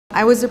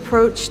I was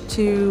approached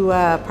to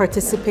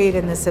participate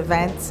in this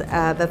event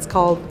that's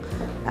called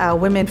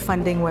Women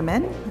Funding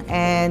Women.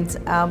 And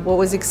what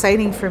was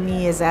exciting for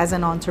me is, as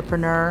an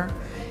entrepreneur,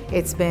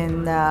 this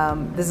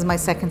is my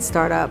second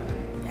startup.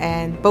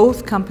 And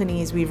both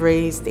companies, we've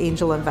raised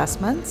angel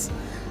investments.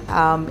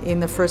 In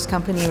the first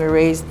company, we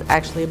raised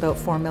actually about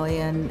 $4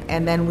 million,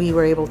 and then we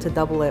were able to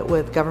double it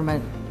with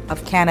Government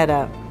of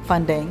Canada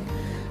funding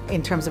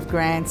in terms of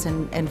grants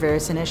and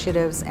various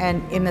initiatives.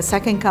 And in the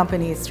second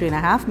company, it's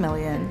 $3.5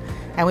 million,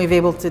 and we've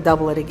able to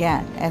double it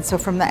again. And so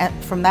from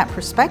that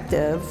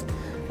perspective,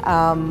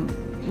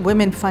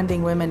 women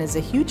funding women is a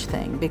huge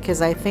thing,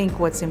 because I think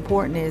what's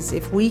important is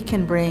if we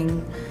can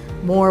bring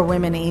more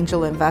women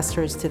angel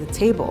investors to the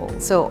table.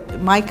 So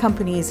my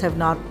companies have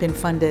not been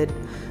funded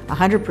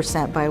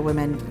 100% by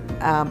women.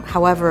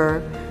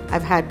 However,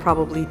 I've had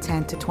probably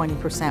 10 to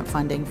 20%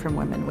 funding from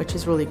women, which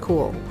is really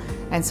cool.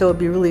 And so it'd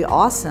be really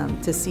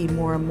awesome to see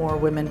more and more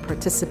women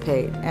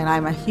participate. And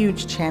I'm a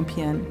huge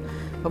champion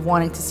of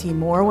wanting to see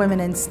more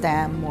women in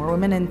STEM, more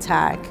women in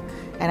tech.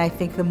 And I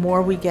think the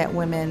more we get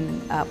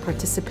women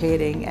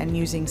participating and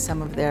using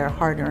some of their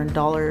hard-earned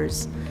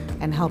dollars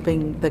and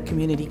helping the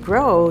community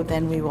grow,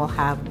 then we will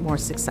have more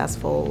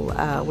successful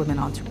women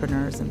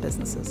entrepreneurs and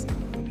businesses.